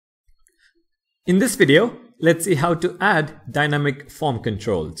In this video, let's see how to add dynamic form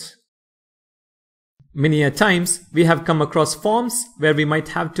controls. Many a times, we have come across forms where we might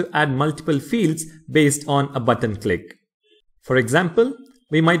have to add multiple fields based on a button click. For example,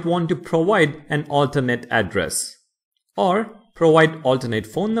 we might want to provide an alternate address, or provide alternate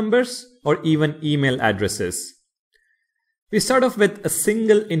phone numbers, or even email addresses. We start off with a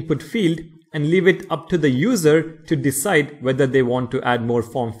single input field and leave it up to the user to decide whether they want to add more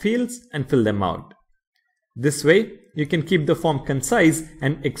form fields and fill them out. This way, you can keep the form concise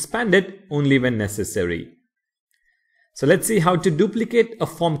and expand it only when necessary. So let's see how to duplicate a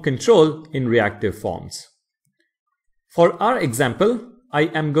form control in reactive forms. For our example, I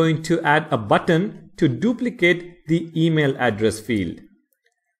am going to add a button to duplicate the email address field.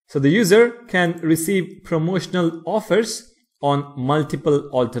 So the user can receive promotional offers on multiple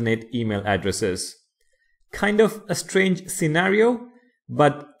alternate email addresses. Kind of a strange scenario,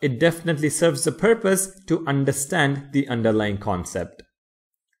 but it definitely serves the purpose to understand the underlying concept.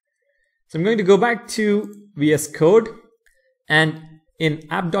 So I'm going to go back to VS Code, and in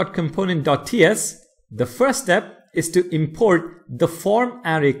app.component.ts, the first step is to import the form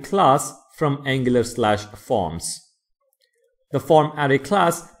array class from Angular/forms. The form array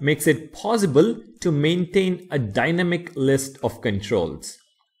class makes it possible to maintain a dynamic list of controls.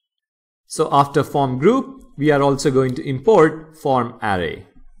 So after form group, we are also going to import form array.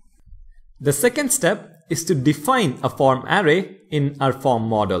 The second step is to define a form array in our form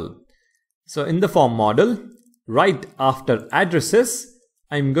model. So in the form model, right after addresses,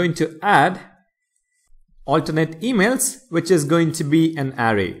 I'm going to add alternate emails, which is going to be an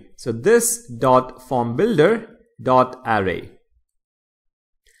array. So this dot form builder dot array.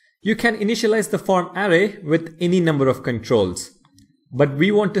 You can initialize the form array with any number of controls, but we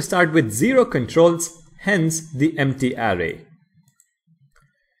want to start with 0 controls, hence the empty array.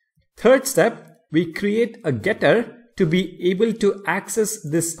 Third step, we create a getter to be able to access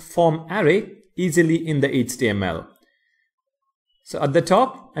this form array easily in the HTML. So at the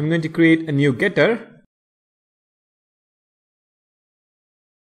top, I'm going to create a new getter.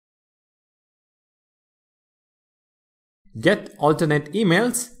 Get alternate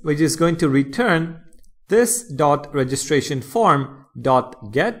emails, which is going to return this dot registration form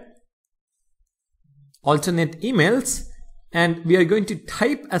dot get alternate emails, and we are going to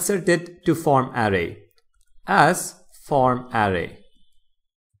type assert it to form array as form array.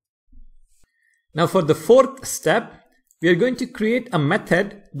 Now for the fourth step, we are going to create a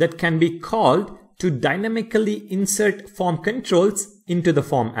method that can be called to dynamically insert form controls into the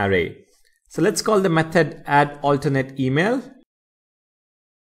form array. So let's call the method add alternate email.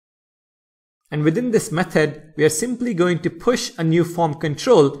 And within this method, we are simply going to push a new form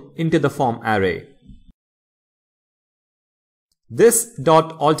control into the form array. This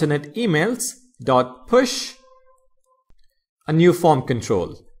dot alternate emails dot push a new form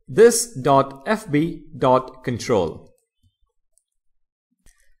control. This dot fb dot control.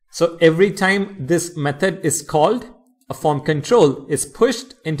 So every time this method is called, a form control is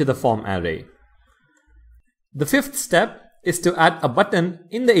pushed into the form array. The fifth step is to add a button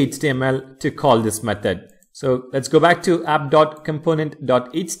in the HTML to call this method. So let's go back to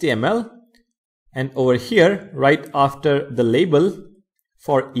app.component.html, and over here, right after the label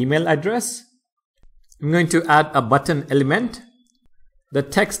for email address, I'm going to add a button element. The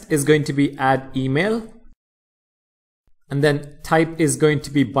text is going to be add email, and then type is going to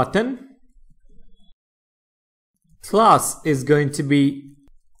be button. Class is going to be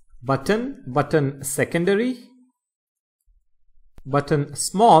button, button secondary, button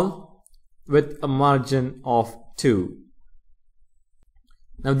small with a margin of 2.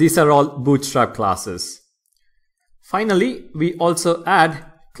 Now these are all bootstrap classes. Finally, we also add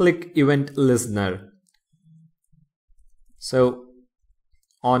click event listener. So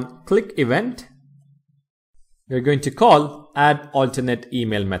on click event, we're going to call add alternate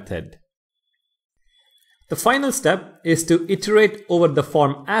email method. The final step is to iterate over the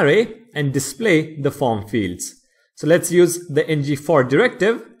form array and display the form fields. So let's use the ng-for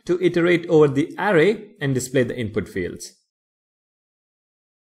directive to iterate over the array and display the input fields.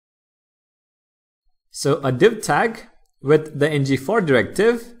 So a div tag with the ng-for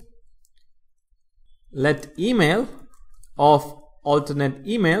directive, let email of alternate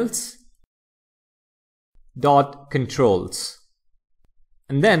emails dot controls.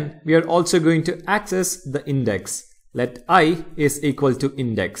 And then we are also going to access the index. Let I is equal to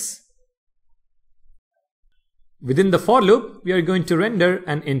index. Within the for loop, we are going to render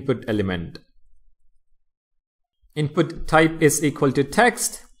an input element. Input type is equal to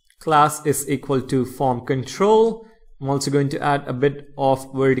text. Class is equal to form control. I'm also going to add a bit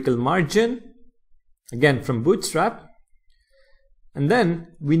of vertical margin. again from Bootstrap. And then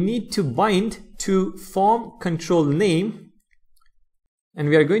we need to bind to form control name, and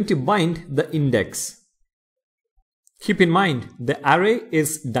we are going to bind the index. Keep in mind, the array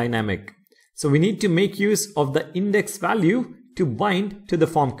is dynamic. So we need to make use of the index value to bind to the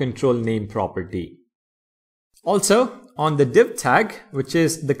form control name property. Also, on the div tag, which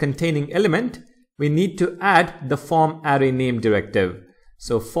is the containing element, we need to add the form array name directive.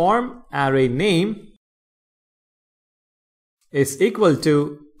 So form array name is equal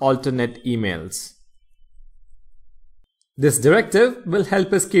to alternate emails. This directive will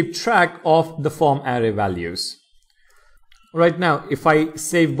help us keep track of the form array values. Right now, if I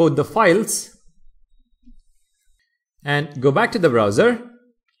save both the files and go back to the browser,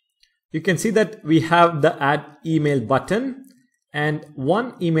 you can see that we have the add email button and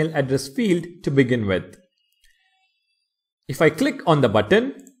one email address field to begin with. If I click on the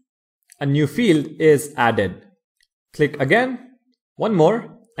button, a new field is added. Click again, one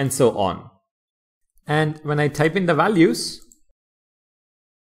more, and so on. And when I type in the values,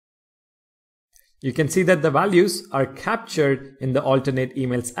 you can see that the values are captured in the alternate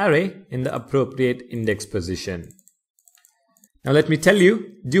emails array in the appropriate index position. Now let me tell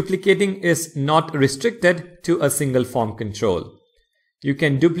you, duplicating is not restricted to a single form control. You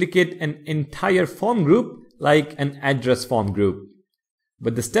can duplicate an entire form group like an address form group,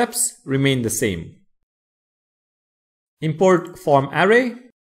 but the steps remain the same. Import form array,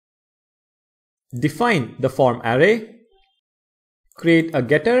 define the form array, create a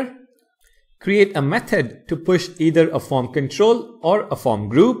getter, create a method to push either a form control or a form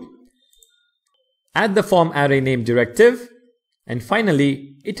group, add the form array name directive, and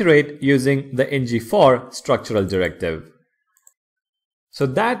finally iterate using the ng-for structural directive. So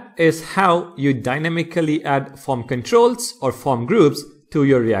that is how you dynamically add form controls or form groups to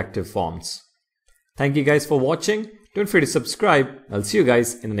your reactive forms. Thank you guys for watching. Don't forget to subscribe. I'll see you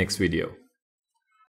guys in the next video.